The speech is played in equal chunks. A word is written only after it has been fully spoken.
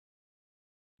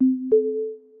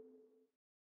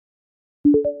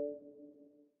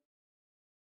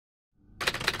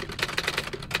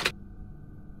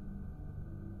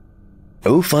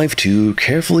O5-2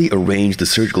 carefully arranged the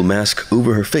surgical mask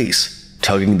over her face,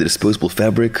 tugging the disposable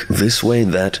fabric this way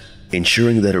and that,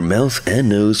 ensuring that her mouth and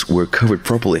nose were covered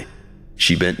properly.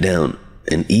 She bent down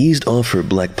and eased off her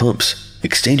black pumps,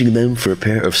 exchanging them for a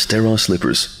pair of sterile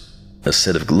slippers. A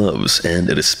set of gloves and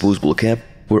a disposable cap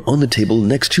were on the table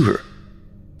next to her.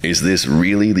 "Is this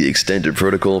really the extended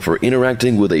protocol for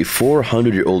interacting with a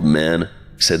 400-year-old man?"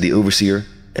 said the overseer,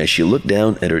 as she looked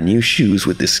down at her new shoes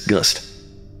with disgust.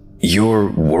 "You're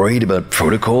worried about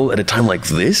protocol at a time like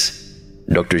this?"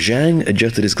 Dr. Zhang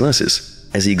adjusted his glasses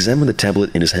as he examined the tablet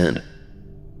in his hand.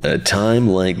 "A time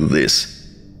like this?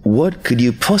 What could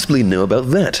you possibly know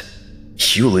about that?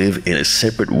 You live in a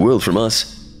separate world from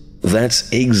us.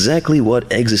 That's exactly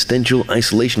what Existential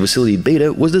Isolation Facility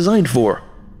Beta was designed for."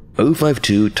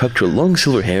 O5-2 tucked her long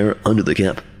silver hair under the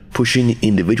cap, pushing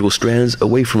individual strands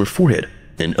away from her forehead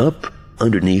and up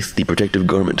underneath the protective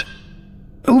garment.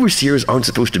 "Overseers aren't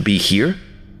supposed to be here?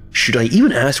 Should I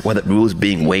even ask why that rule is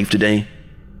being waived today?"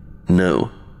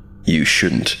 "No, you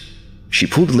shouldn't." She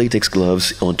pulled the latex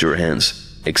gloves onto her hands,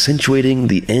 accentuating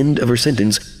the end of her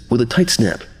sentence with a tight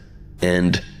snap.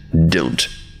 "And don't."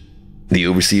 The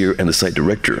overseer and the site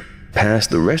director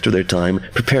passed the rest of their time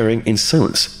preparing in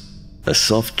silence. A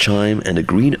soft chime and a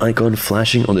green icon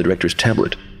flashing on the director's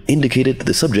tablet indicated that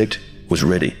the subject was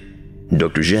ready.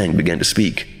 Dr. Zhang began to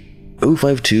speak.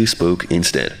 O5-2 spoke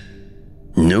instead.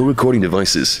 "No recording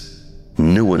devices.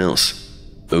 No one else."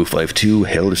 O5-2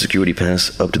 held her security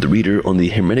pass up to the reader on the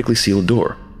hermetically sealed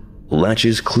door.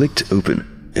 Latches clicked open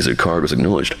as her card was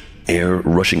acknowledged, air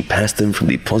rushing past them from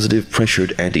the positive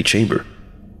pressured antechamber.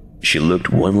 She looked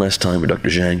one last time at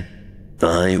Dr. Zhang.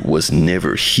 "I was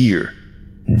never here.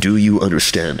 Do you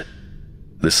understand?"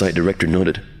 The site director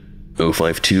nodded.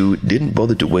 O5-2 didn't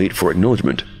bother to wait for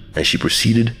acknowledgement as she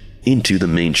proceeded into the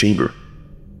main chamber.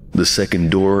 The second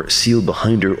door sealed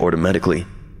behind her automatically.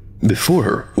 Before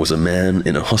her was a man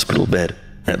in a hospital bed,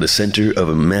 at the center of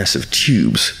a mass of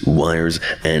tubes, wires,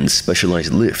 and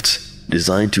specialized lifts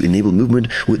designed to enable movement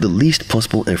with the least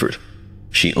possible effort.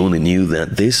 She only knew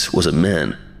that this was a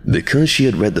man because she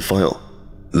had read the file.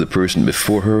 The person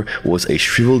before her was a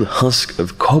shriveled husk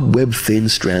of cobweb-thin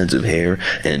strands of hair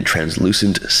and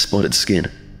translucent, spotted skin.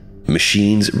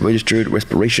 Machines registered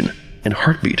respiration and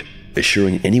heartbeat,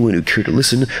 assuring anyone who cared to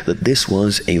listen that this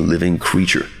was a living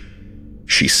creature.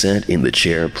 She sat in the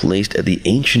chair placed at the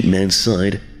ancient man's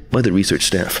side by the research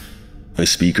staff. A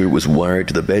speaker was wired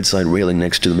to the bedside railing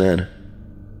next to the man.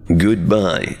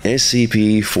 "Goodbye,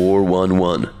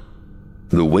 SCP-411.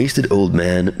 The wasted old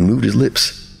man moved his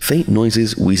lips, faint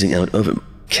noises wheezing out of him,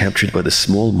 captured by the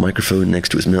small microphone next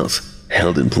to his mouth,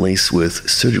 held in place with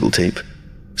surgical tape.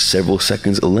 Several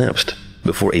seconds elapsed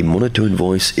before a monotone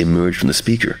voice emerged from the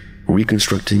speaker,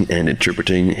 reconstructing and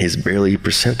interpreting his barely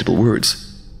perceptible words.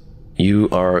 "You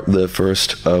are the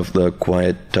first of the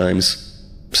quiet times.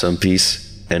 Some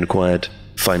peace and quiet,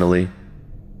 finally."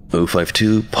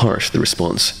 O5-2 parsed the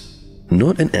response.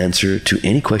 Not an answer to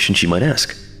any question she might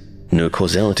ask. No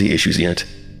causality issues yet.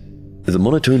 The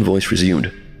monotone voice resumed.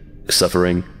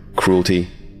 "Suffering, cruelty,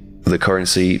 the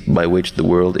currency by which the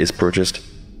world is purchased.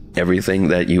 Everything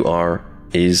that you are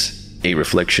is a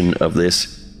reflection of this.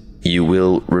 You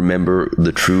will remember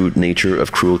the true nature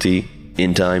of cruelty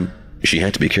in time." She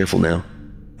had to be careful now.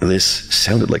 This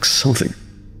sounded like something.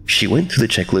 She went through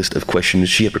the checklist of questions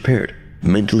she had prepared,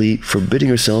 mentally forbidding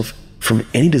herself from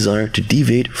any desire to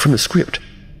deviate from the script.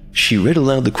 She read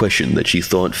aloud the question that she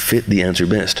thought fit the answer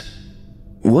best.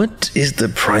 "What is the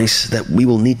price that we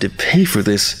will need to pay for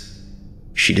this?"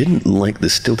 She didn't like the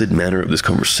stilted manner of this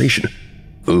conversation.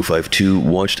 O5-2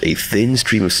 watched a thin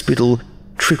stream of spittle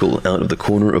trickle out of the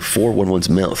corner of 411's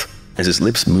mouth as his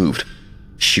lips moved.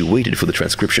 She waited for the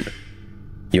transcription.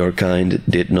 "Your kind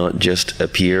did not just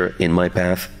appear in my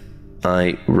path.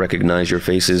 I recognize your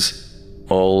faces.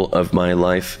 All of my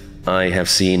life, I have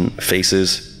seen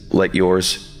faces like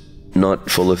yours, not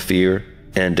full of fear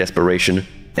and desperation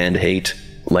and hate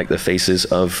like the faces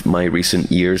of my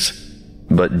recent years,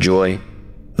 but joy,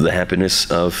 the happiness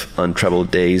of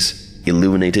untroubled days,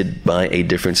 illuminated by a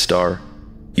different star.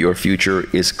 Your future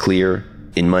is clear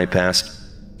in my past.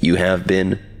 You have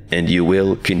been, and you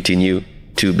will continue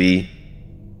to be."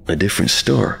 A different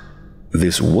star.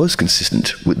 This was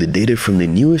consistent with the data from the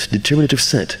newest determinative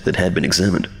set that had been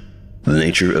examined. The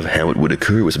nature of how it would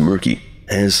occur was murky,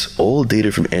 as all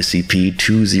data from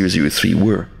SCP-2003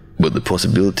 were, but the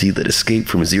possibility that escape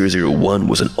from 001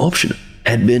 was an option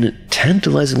had been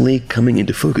tantalizingly coming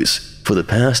into focus for the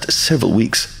past several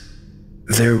weeks.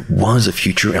 There was a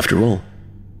future after all.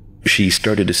 She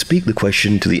started to speak the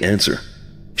question to the answer.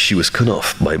 She was cut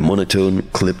off by monotone,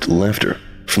 clipped laughter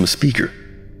from the speaker.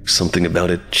 Something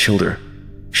about it chilled her.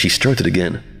 She started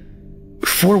again.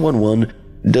 411,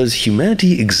 does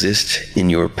humanity exist in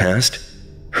your past?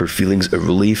 Her feelings of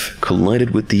relief collided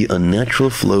with the unnatural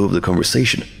flow of the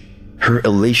conversation. Her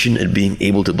elation at being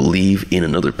able to believe in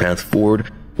another path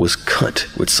forward was cut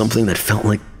with something that felt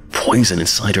like poison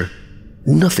inside her.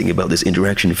 Nothing about this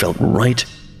interaction felt right.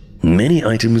 Many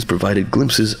items provided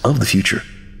glimpses of the future.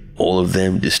 All of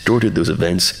them distorted those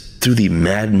events through the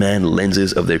madman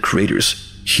lenses of their creators,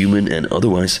 human and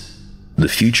otherwise. The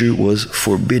future was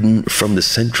forbidden from the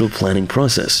central planning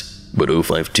process, but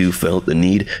O5-2 felt the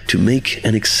need to make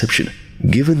an exception,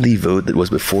 given the vote that was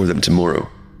before them tomorrow.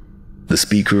 The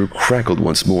speaker crackled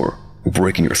once more,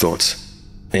 breaking her thoughts.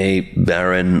 A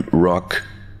barren rock,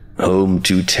 home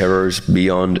to terrors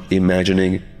beyond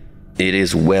imagining. It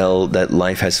is well that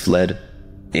life has fled.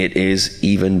 It is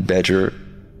even better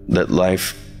that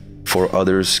life for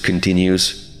others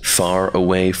continues far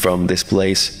away from this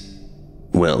place.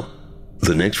 Well,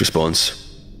 the next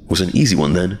response was an easy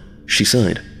one then. She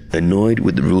sighed, annoyed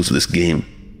with the rules of this game,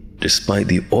 despite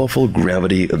the awful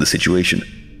gravity of the situation.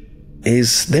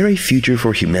 Is there a future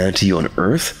for humanity on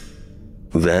Earth?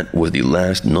 That was the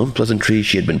last non-pleasantry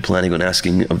she had been planning on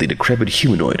asking of the decrepit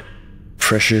humanoid.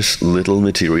 Precious little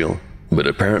material, but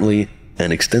apparently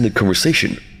an extended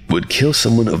conversation would kill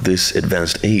someone of this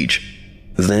advanced age.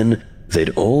 Then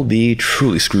they'd all be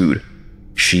truly screwed.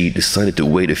 She decided to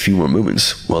wait a few more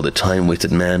moments while the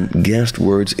time-wasted man gasped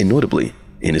words inaudibly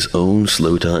in his own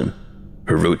slow time.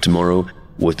 Her vote tomorrow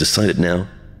was decided now.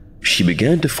 She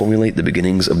began to formulate the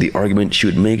beginnings of the argument she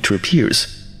would make to her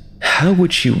peers. How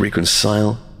would she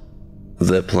reconcile?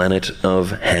 The planet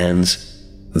of hands.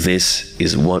 This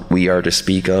is what we are to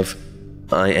speak of.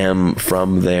 I am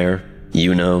from there,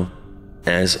 you know.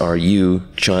 As are you,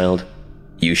 child.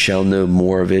 You shall know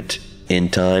more of it in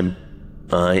time.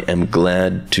 I am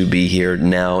glad to be here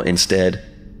now instead.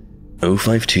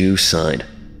 O5-2 sighed.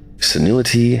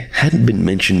 Senility hadn't been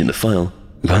mentioned in the file,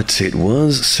 but it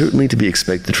was certainly to be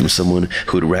expected from someone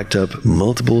who had racked up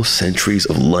multiple centuries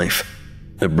of life.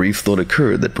 A brief thought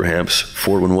occurred that perhaps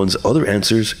 411's other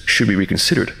answers should be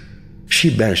reconsidered.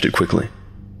 She banished it quickly.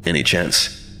 Any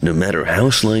chance, no matter how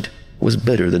slight, was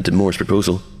better than Timur's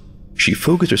proposal. She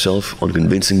focused herself on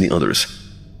convincing the others.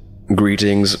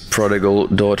 Greetings, prodigal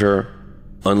daughter.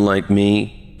 Unlike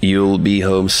me, you'll be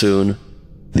home soon.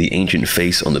 The ancient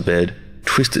face on the bed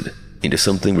twisted into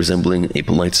something resembling a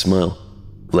polite smile,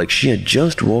 like she had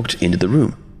just walked into the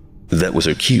room. That was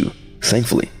her cue,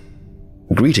 thankfully.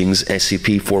 Greetings,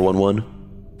 SCP-411.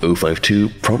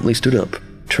 O5-2 promptly stood up,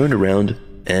 turned around,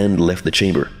 and left the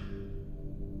chamber.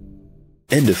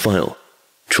 End of file.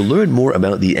 To learn more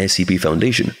about the SCP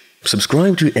Foundation,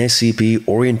 subscribe to SCP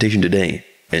Orientation today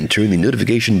and turn the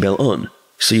notification bell on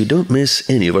so you don't miss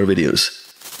any of our videos.